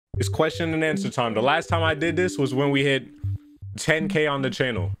It's question and answer time. The last time I did this was when we hit 10K on the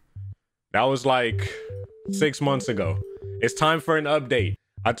channel. That was like 6 months ago. It's time for an update.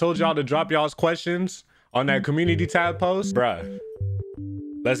 I told y'all to drop y'all's questions on that community tab post. Bruh,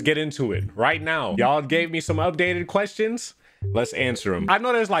 let's get into it right now. Y'all gave me some updated questions. Let's answer them. I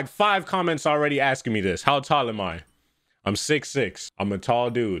know there's like 5 comments already asking me this. How tall am I? I'm 6'6". I'm a tall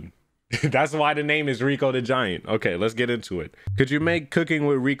dude. That's why the name is Rico the Giant. Okay, let's get into it. Could you make Cooking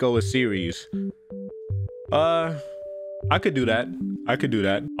with Rico a series? I could do that. I could do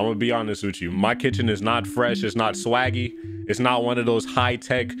that. I'm gonna be honest with you. My kitchen is not fresh. It's not swaggy. It's not one of those high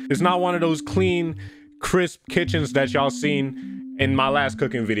tech. It's not one of those clean, crisp kitchens that y'all seen in my last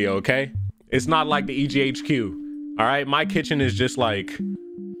cooking video, okay? It's not like the EGHQ. All right, my kitchen is just like,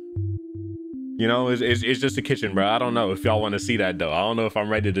 you know, it's just a kitchen, bro. I don't know if y'all want to see that though. I don't know if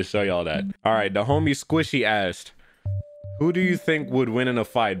I'm ready to show y'all that. All right, the homie Squishy asked, who do you think would win in a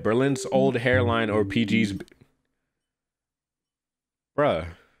fight? Berlin's old hairline or PG's? Bruh,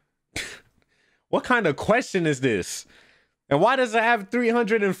 what kind of question is this? And why does it have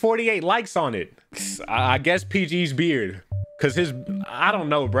 348 likes on it? I guess PG's beard. Cause his, I don't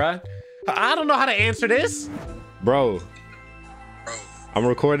know, bruh. I don't know how to answer this. Bro, I'm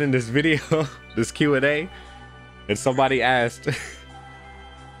recording this video, this Q&A, and somebody asked,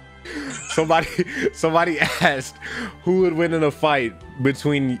 somebody asked who would win in a fight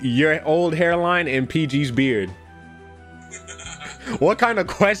between your old hairline and PG's beard. What kind of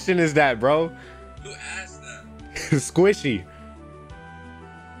question is that, bro? Who asked that? Squishy.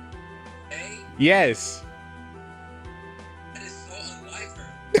 Hey? Yes. That is so unlike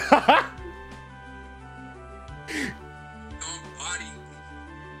her.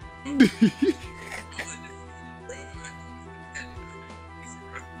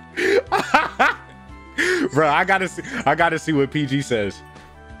 Bro, I gotta see what PG says.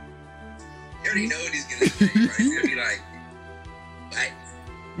 You already know what he's gonna say, right? He's gonna be like,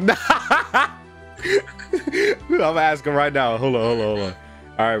 I'm asking right now. Hold on. All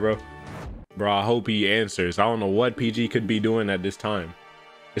right, bro. Bro, I hope he answers. I don't know what PG could be doing at this time.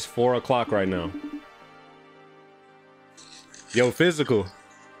 It's 4 o'clock right now. Yo, physical.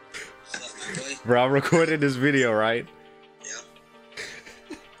 Bro, I'm recording this video, right? Yeah.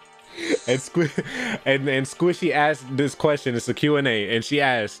 And Squishy asked this question. It's a Q&A, and she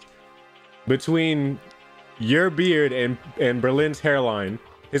asked, between your beard and Berlin's hairline,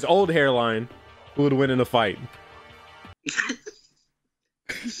 his old hairline, who would win in a fight?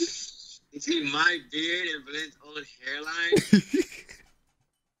 Between my beard and Berlin's old hairline?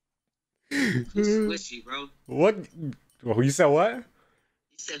 Who's Squishy, bro? What? You said what? You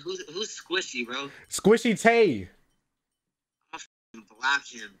said who's Squishy, bro? Squishy Tay. I'll f***ing block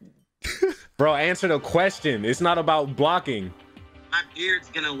him. Bro, answer the question. It's not about blocking. My beard's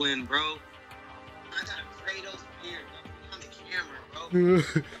gonna win, bro. I got Kratos' beard on the camera,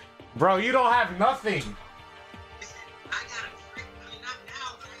 bro. Bro, you don't have nothing. Listen, I got a Kratos, I mean, not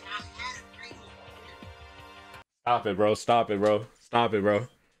now, but I had a Kratos beard. Stop it, bro. Stop it, bro. Stop it, bro.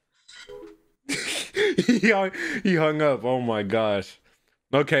 He hung up. Oh my gosh.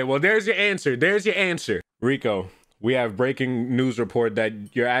 Okay, well, there's your answer. There's your answer. Rico, we have breaking news report that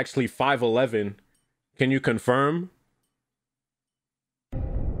you're actually 5'11". Can you confirm?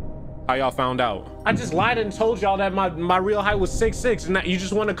 How y'all found out? I just lied and told y'all that my real height was 6'6", and that you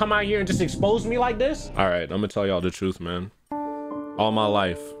just want to come out here and just expose me like this? All right, I'm gonna tell y'all the truth, man. All my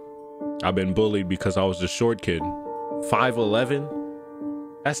life, I've been bullied because I was a short kid. 5'11"?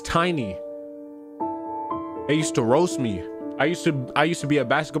 That's tiny. They used to roast me. I used to be at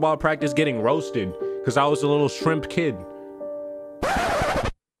basketball practice getting roasted because I was a little shrimp kid.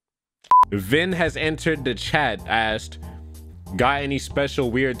 Vin has entered the chat, asked, got any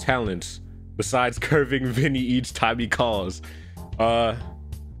special weird talents besides curving Vinny each time he calls? I'm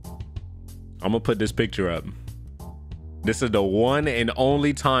gonna put this picture up. This is the one and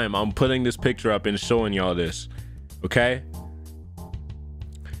only time I'm putting this picture up and showing y'all this, okay?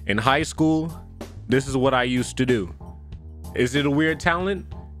 In high school, this is what I used to do. Is it a weird talent?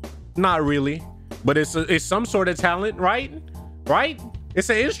 Not really, but it's some sort of talent, right? Right? It's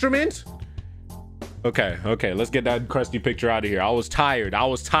an instrument. Okay, let's get that crusty picture out of here. I was tired,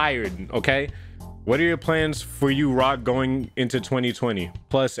 okay? What are your plans for you, Rock, going into 2020?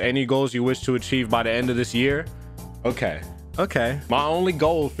 Plus, any goals you wish to achieve by the end of this year? Okay. My only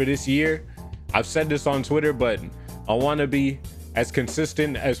goal for this year, I've said this on Twitter, but I want to be as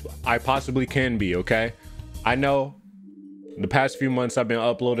consistent as I possibly can be, okay? I know the past few months I've been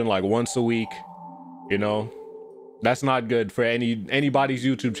uploading like once a week, you know? That's not good for anybody's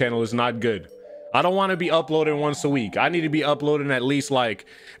YouTube channel. It's not good. I don't want to be uploading once a week. I need to be uploading at least like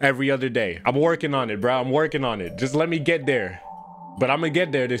every other day. I'm working on it, bro. I'm working on it. Just let me get there. But I'm gonna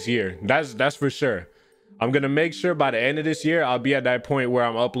get there this year. That's for sure. I'm gonna make sure by the end of this year, I'll be at that point where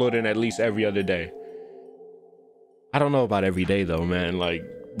I'm uploading at least every other day. I don't know about every day though, man. Like,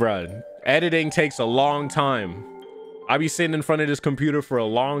 bruh, editing takes a long time. I be sitting in front of this computer for a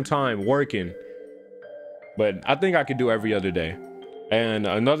long time working. But I think I could do every other day. And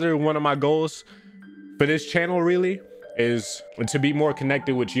another one of my goals for this channel really is to be more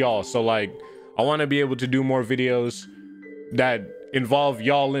connected with y'all. So like, I want to be able to do more videos that involve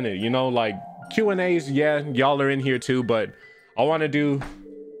y'all in it, you know, like Q&As. Yeah, y'all are in here too, but I want to do,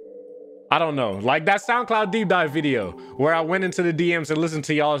 I don't know, like that SoundCloud deep dive video where I went into the DMs and listened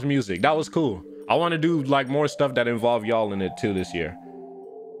to y'all's music. That was cool. I want to do like more stuff that involve y'all in it too this year.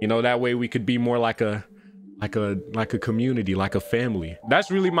 You know, that way we could be more like a community, like a family.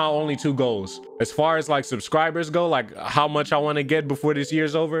 That's really my only two goals. As far as like subscribers go, like how much I want to get before this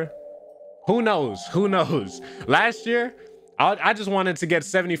year's over, who knows? Who knows? Last year, I just wanted to get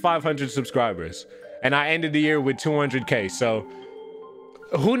 7,500 subscribers and I ended the year with 200K. So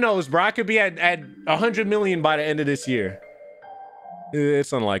who knows, bro? I could be at 100 million by the end of this year.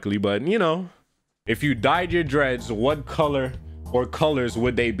 It's unlikely, but you know, if you dyed your dreads, what color or colors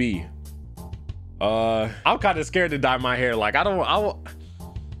would they be? I'm kind of scared to dye my hair. Like, I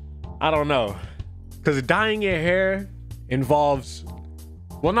don't know. Because dyeing your hair involves,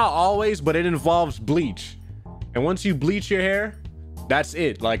 well, not always, but it involves bleach. And once you bleach your hair, that's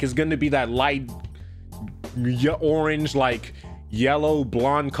it. Like, it's going to be that light orange, like yellow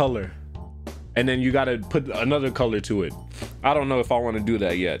blonde color. And then you got to put another color to it. I don't know if I want to do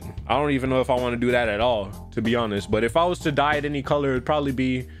that yet. I don't even know if I want to do that at all, to be honest. But if I was to dye it any color, it'd probably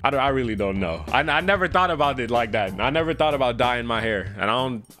be, I really don't know. I never thought about it like that. I never thought about dyeing my hair.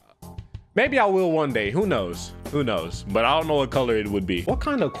 And maybe I will one day. Who knows? Who knows? But I don't know what color it would be. What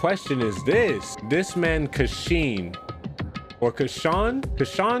kind of question is this? This man Kashin, or Kashin?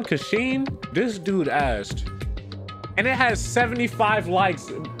 This dude asked, and it has 75 likes,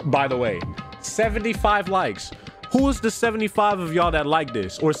 by the way. 75 likes. Who is the 75 of y'all that like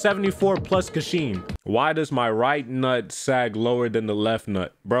this? Or 74 plus Kashin? Why does my right nut sag lower than the left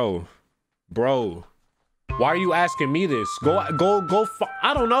nut? Bro. Why are you asking me this? Go. I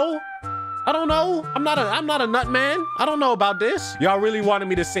don't know. I'm not a nut man. I don't know about this. Y'all really wanted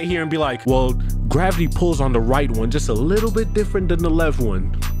me to sit here and be like, well, gravity pulls on the right one just a little bit different than the left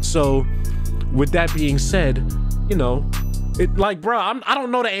one. So with that being said, you know, it like, bro, I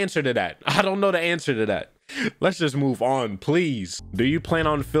don't know the answer to that. I don't know the answer to that. Let's just move on, please. Do you plan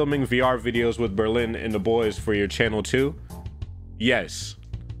on filming VR videos with Berlin and the boys for your channel too? Yes.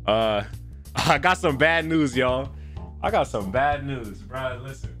 I got some bad news, y'all. I got some bad news, bro.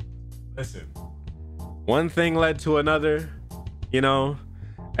 Listen. One thing led to another, you know,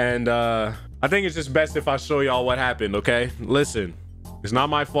 and I think it's just best if I show y'all what happened, okay? Listen, it's not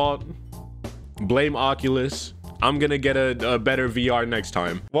my fault. Blame Oculus. I'm gonna get a better VR next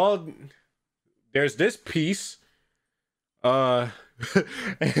time. Well, there's this piece, and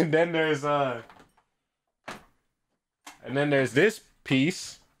then there's this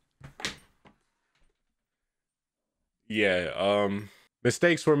piece. Yeah,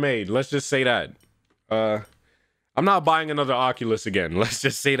 mistakes were made. Let's just say that. I'm not buying another Oculus again. Let's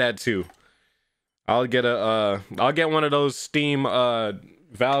just say that too. I'll get one of those Steam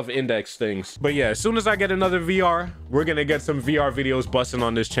Valve Index things. But yeah, as soon as I get another VR, we're gonna get some VR videos busting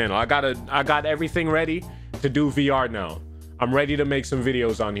on this channel. I got everything ready to do VR now. I'm ready to make some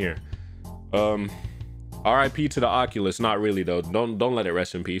videos on here. RIP to the Oculus. Not really though. Don't let it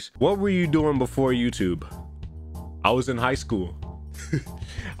rest in peace. What were you doing before YouTube? I was in high school.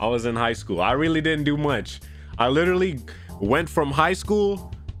 I was in high school. I really didn't do much. I literally went from high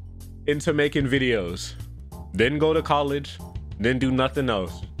school into making videos. Didn't go to college. Didn't do nothing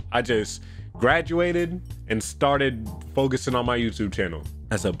else. I just graduated and started focusing on my YouTube channel.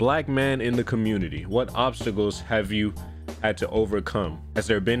 As a black man in the community, what obstacles have you had to overcome? Has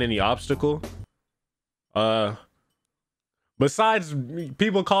there been any obstacle? Besides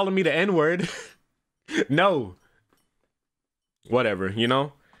people calling me the N-word? No. Whatever, you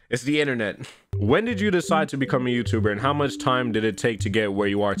know? It's the internet. When did you decide to become a YouTuber and how much time did it take to get where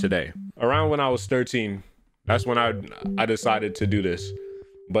you are today? Around when I was 13. That's when I decided to do this.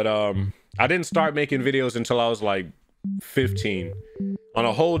 But I didn't start making videos until I was like 15 on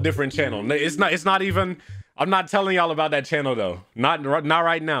a whole different channel. It's not even, I'm not telling y'all about that channel though. Not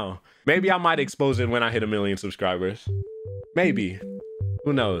right now. Maybe I might expose it when I hit 1 million subscribers. Maybe.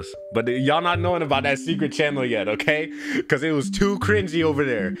 Who knows? But y'all not knowing about that secret channel yet, okay? Because it was too cringy over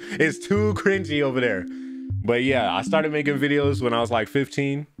there. It's too cringy over there. But yeah, I started making videos when I was like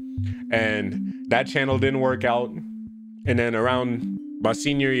 15, and that channel didn't work out. And then around my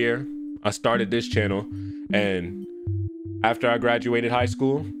senior year, I started this channel, and after I graduated high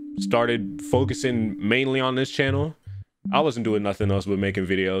school, started focusing mainly on this channel. I wasn't doing nothing else but making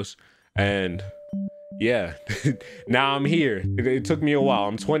videos, and yeah, now I'm here. It took me a while.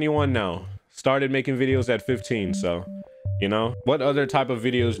 I'm 21 now. Started making videos at 15, so, you know. What other type of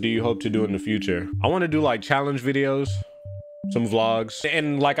videos do you hope to do in the future? I want to do like challenge videos, some vlogs,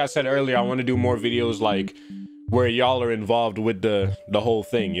 and like I said earlier, I want to do more videos like where y'all are involved with the whole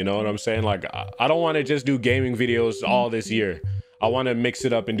thing, you know what I'm saying? Like, I don't want to just do gaming videos all this year. I want to mix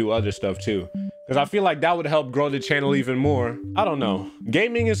it up and do other stuff too, because I feel like that would help grow the channel even more. I don't know.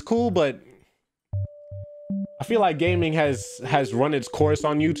 Gaming is cool, but I feel like gaming has run its course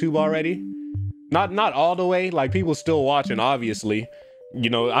on YouTube already. Not all the way. Like, people still watching, obviously. You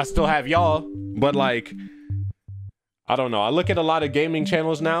know, I still have y'all, but like, I don't know. I look at a lot of gaming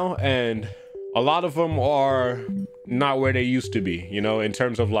channels now, and a lot of them are not where they used to be, you know, in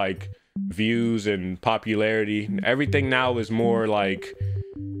terms of like views and popularity. Everything now is more like,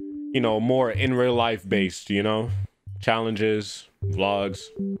 you know, more in real life based, you know, challenges, vlogs,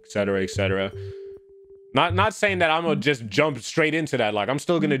 etc., etc. Not saying that I'm gonna just jump straight into that. Like, I'm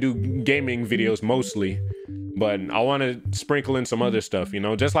still gonna do gaming videos mostly, but I want to sprinkle in some other stuff, you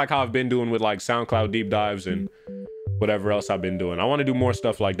know, just like how I've been doing with like SoundCloud deep dives and whatever else I've been doing. I want to do more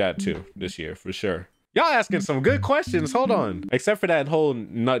stuff like that too this year, for sure. Y'all asking some good questions. Hold on. Except for that whole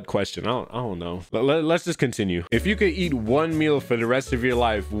nut question. I don't know. Let's just continue. If you could eat one meal for the rest of your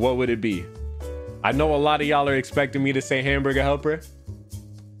life, what would it be? I know a lot of y'all are expecting me to say hamburger helper,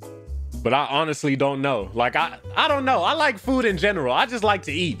 but I honestly don't know. Like, I don't know. I like food in general. I just like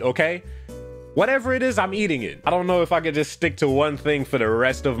to eat, okay? Whatever it is, I'm eating it. I don't know if I could just stick to one thing for the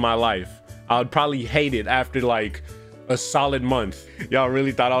rest of my life. I would probably hate it after like a solid month. Y'all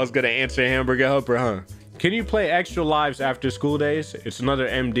really thought I was gonna answer hamburger helper, huh? Can you play Extra Lives after school days? It's another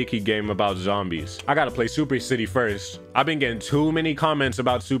M. Dickey game about zombies. I gotta play Super City first. I've been getting too many comments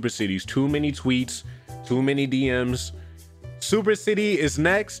about Super Cities, too many tweets, too many DMs. Super City is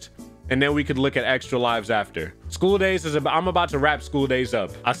next, and then we could look at Extra Lives after. School days is I'm about to wrap school days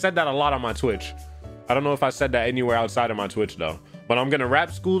up. I said that a lot on my Twitch. I don't know if I said that anywhere outside of my Twitch though. But I'm gonna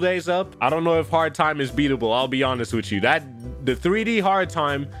wrap school days up. I don't know if hard time is beatable. I'll be honest with you. The 3D hard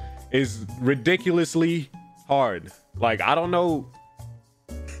time is ridiculously hard. Like, I don't know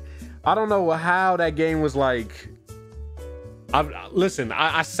how that game was like. Listen,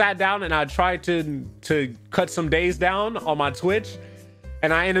 I sat down and I tried to cut some days down on my Twitch,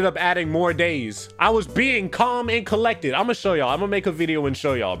 and I ended up adding more days. I was being calm and collected. I'm gonna show y'all. I'm gonna make a video and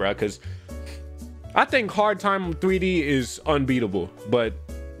show y'all, bro, because I think hard time 3D is unbeatable, but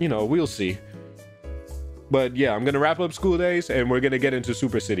you know, we'll see. But yeah, I'm gonna wrap up school days and we're gonna get into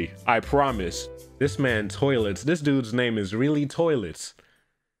Super City. I promise. This man Toilets, this dude's name is really Toilets.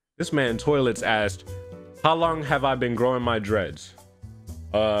 This man Toilets asked, how long have I been growing my dreads?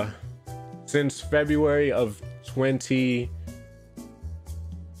 Since February of 20.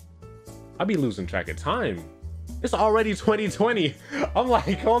 I'll be losing track of time. It's already 2020. I'm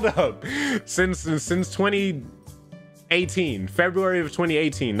like, hold up. Since 2018, February of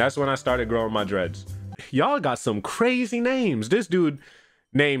 2018, that's when I started growing my dreads. Y'all got some crazy names. This dude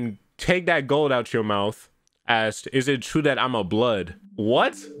named Take That Gold Out Your Mouth asked, is it true that I'm a blood?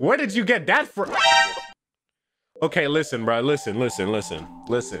 What? Where did you get that from? Okay, listen, bro. Listen.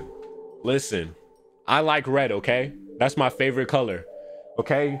 I like red, okay? That's my favorite color.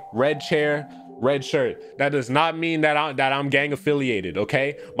 Okay? Red chair, red shirt. That does not mean that I'm gang affiliated,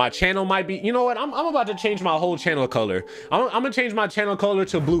 okay? My channel might be, you know what? I'm about to change my whole channel color. I'm gonna change my channel color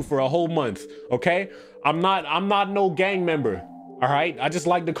to blue for a whole month, okay? I'm not no gang member, all right? I just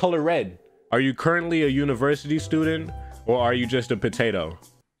like the color red. Are you currently a university student, or are you just a potato?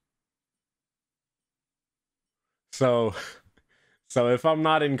 So if I'm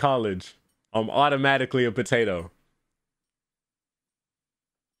not in college, I'm automatically a potato.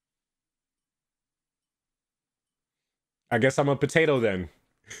 I guess I'm a potato then.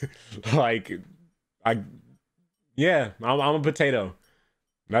 Like, yeah, I'm a potato.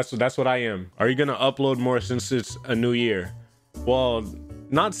 That's what I am. Are you gonna upload more since it's a new year? Well,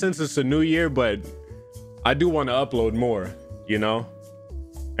 not since it's a new year, but I do want to upload more, you know?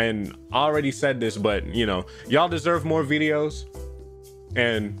 And I already said this, but you know, y'all deserve more videos.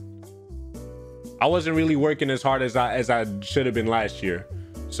 And I wasn't really working as hard as I should have been last year.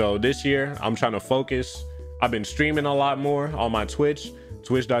 So this year, I'm trying to focus. I've been streaming a lot more on my Twitch,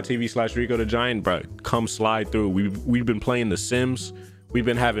 twitch.tv/Rico the Giant, bro. Come slide through. We've been playing The Sims. We've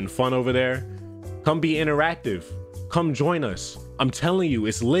been having fun over there. Come be interactive. Come join us. I'm telling you,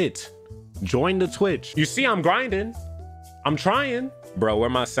 it's lit. Join the Twitch. You see, I'm grinding. I'm trying. Bro, where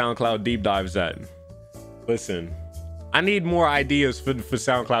my SoundCloud deep dives at? Listen, I need more ideas for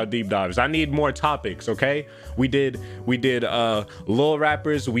SoundCloud deep dives. I need more topics, okay? We did lil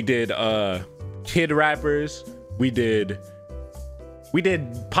rappers, we did kid rappers, we did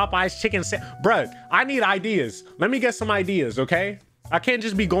Popeye's chicken bruh, I need ideas. Let me get some ideas, okay? I can't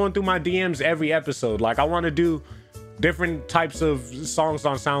just be going through my DMs every episode. Like, I want to do different types of songs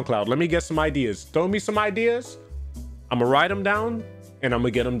on SoundCloud. Let me get some ideas. Throw me some ideas. I'm gonna write them down and I'm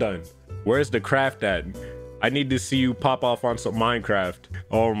gonna get them done. Where's the craft at? I need to see you pop off on some Minecraft.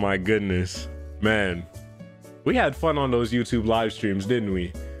 Oh my goodness, man. We had fun on those YouTube live streams, didn't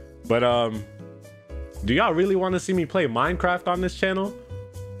we? But do y'all really want to see me play Minecraft on this channel?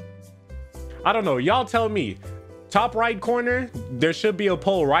 I don't know, y'all tell me. Top right corner, there should be a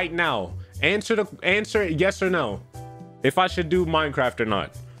poll right now. Answer yes or no, if I should do Minecraft or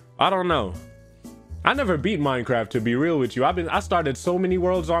not. I don't know. I never beat Minecraft, to be real with you. I started so many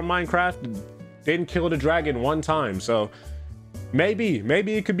worlds on Minecraft, didn't kill the dragon one time, so maybe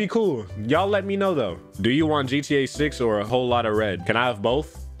it could be cool. Y'all let me know though. Do you want GTA 6 or a whole lot of red? Can I have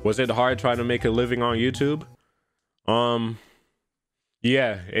both? Was it hard trying to make a living on YouTube?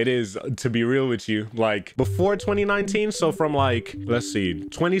 Yeah, it is, to be real with you. Like, before 2019, so from like, let's see,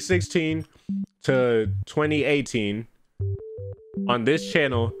 2016 to 2018, on this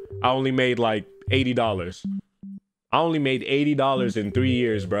channel, I only made like $80. I only made $80 in 3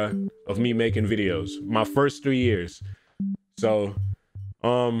 years, bruh, of me making videos. My first 3 years. So,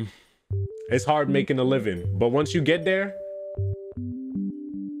 it's hard making a living. But once you get there,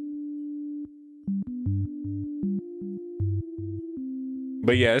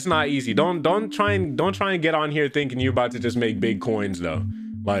 but yeah, it's not easy. Don't try and get on here thinking you're about to just make big coins though.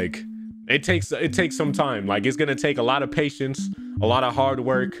 Like, it takes some time. Like, it's gonna take a lot of patience, a lot of hard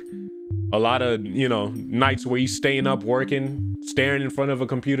work, a lot of, you know, nights where you staying up working, staring in front of a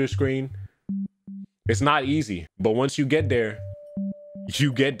computer screen. It's not easy, but once you get there,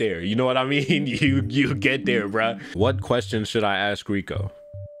 you get there. You know what I mean? You get there, bruh. What questions should I ask Rico?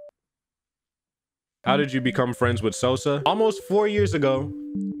 How did you become friends with Sosa? Almost 4 years ago,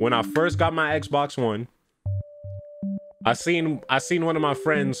 when I first got my Xbox One, I seen one of my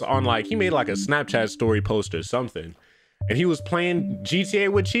friends on, like, he made like a Snapchat story post or something, and he was playing GTA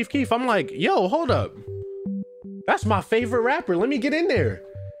with Chief Keef. I'm like, yo, hold up. That's my favorite rapper. Let me get in there.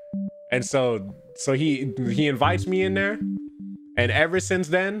 And so he invites me in there. And ever since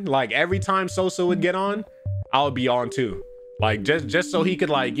then, like, every time Sosa would get on, I would be on too. Like, just so he could,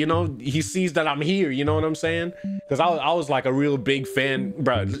 like, you know, he sees that I'm here, you know what I'm saying? Because I was like a real big fan,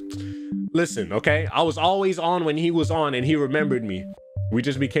 bro. Listen, okay? I was always on when he was on, and he remembered me. We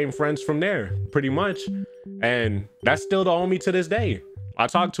just became friends from there, pretty much. And that's still the homie to this day. I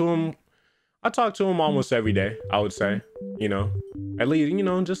talk to him almost every day, I would say, you know, at least, you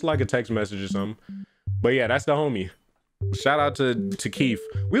know, just like a text message or something. But yeah, that's the homie. Shout out to Keith.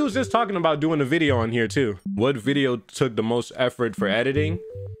 We was just talking about doing a video on here too. What video took the most effort for editing?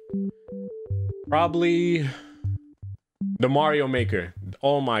 Probably the Mario Maker.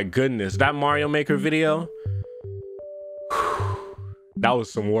 Oh my goodness, that Mario Maker video, that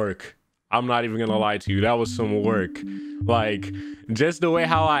was some work. I'm not even gonna lie to you, that was some work. Like, just the way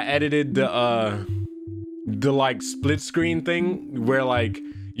how I edited the like split screen thing, where like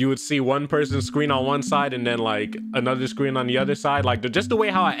you would see one person's screen on one side and then like another screen on the other side. Like, just the way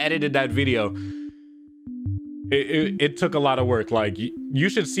how I edited that video, it took a lot of work. Like, you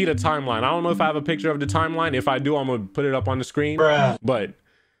should see the timeline. I don't know if I have a picture of the timeline. If I do, I'm gonna put it up on the screen. Bruh. But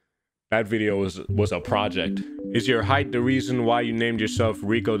that video was a project. Is your height the reason why you named yourself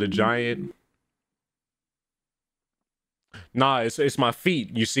Rico the Giant? Nah, it's my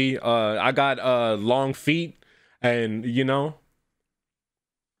feet. You see, I got long feet, and you know.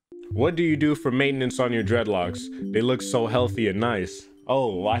 What do you do for maintenance on your dreadlocks? They look so healthy and nice.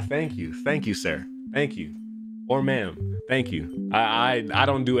 Oh, why, thank you, sir. Thank you, or ma'am. Thank you. I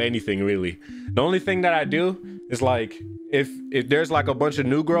don't do anything really. The only thing that I do is, like, if there's like a bunch of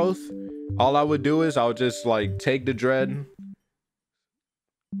new growth, all I would do is I would just like take the dread,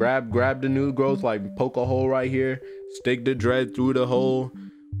 grab the new growth, like poke a hole right here, stick the dread through the hole,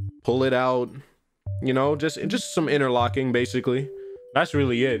 pull it out, you know, just some interlocking basically. That's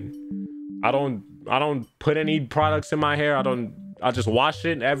really it. I don't put any products in my hair. I just wash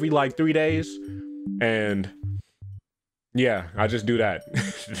it every like 3 days, and yeah, I just do that.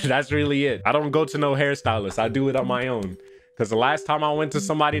 That's really it. I don't go to no hairstylist. I do it on my own. Because the last time I went to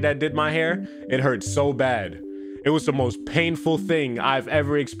somebody that did my hair, it hurt so bad. It was the most painful thing I've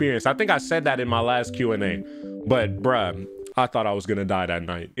ever experienced. I think I said that in my last Q&A. But bruh, I thought I was gonna die that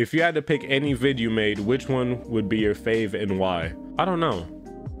night. If you had to pick any vid you made, which one would be your fave and why? I don't know.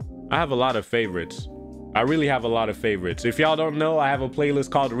 I have a lot of favorites. I really have a lot of favorites. If y'all don't know, I have a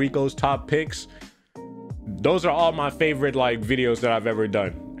playlist called Rico's Top Picks. Those are all my favorite like videos that I've ever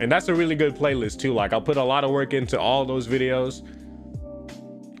done. And that's a really good playlist too. Like I'll put a lot of work into all those videos.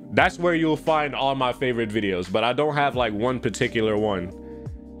 That's where you'll find all my favorite videos, but I don't have like one particular one.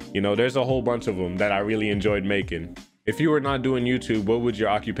 You know, there's a whole bunch of them that I really enjoyed making. If you were not doing YouTube, what would your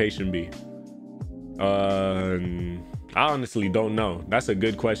occupation be? I honestly don't know. That's a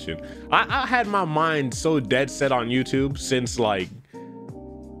good question. I had my mind so dead set on YouTube since like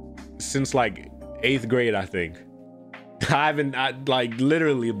 8th grade, I think. Like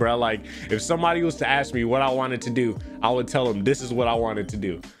literally, bro, like if somebody was to ask me what I wanted to do, I would tell them this is what I wanted to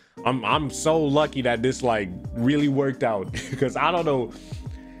do. I'm so lucky that this like really worked out because I don't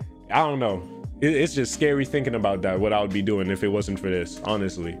know. It's just scary thinking about that, what I would be doing if it wasn't for this.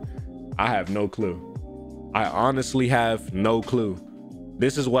 Honestly, I have no clue. I honestly have no clue.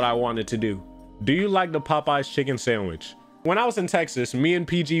 This is what I wanted to do. Do you like the Popeyes chicken sandwich? When I was in Texas, me and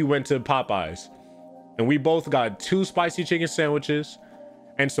PG went to Popeyes and we both got 2 spicy chicken sandwiches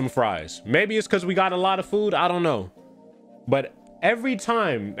and some fries. Maybe it's because we got a lot of food, I don't know. But every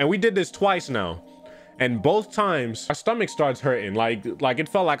time, and we did this twice now, and both times our stomach starts hurting. Like it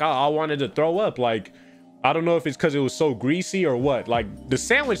felt like I wanted to throw up. Like, I don't know if it's because it was so greasy or what. Like the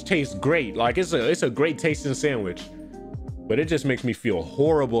sandwich tastes great. Like it's a great tasting sandwich, but it just makes me feel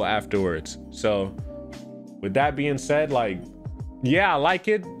horrible afterwards. So with that being said, like, yeah, I like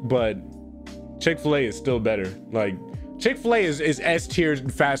it, but Chick-fil-A is still better. Like Chick-fil-A is S-tier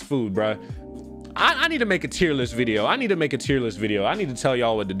fast food, bruh. I need to make a tier list video. I need to tell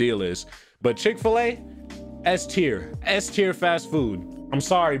y'all what the deal is. But Chick-fil-A, S-tier fast food. I'm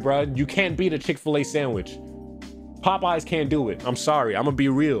sorry, bro. You can't beat a Chick-fil-A sandwich. Popeyes can't do it. I'm sorry. I'm gonna be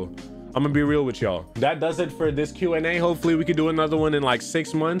real. With y'all. That does it for this Q&A. Hopefully we could do another one in like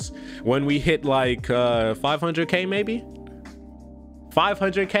 6 months when we hit like 500K maybe.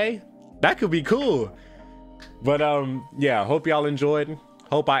 500K? That could be cool. But yeah, hope y'all enjoyed.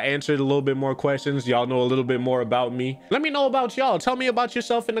 Hope I answered a little bit more questions. Y'all know a little bit more about me. Let me know about y'all. Tell me about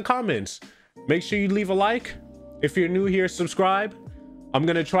yourself in the comments. Make sure you leave a like. If you're new here, subscribe. I'm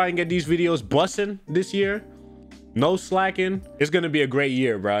gonna try and get these videos busting this year. No slacking. It's gonna be a great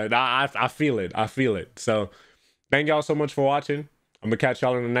year, bro. I feel it. So thank y'all so much for watching. I'm gonna catch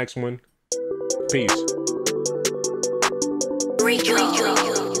y'all in the next one. Peace. Rico.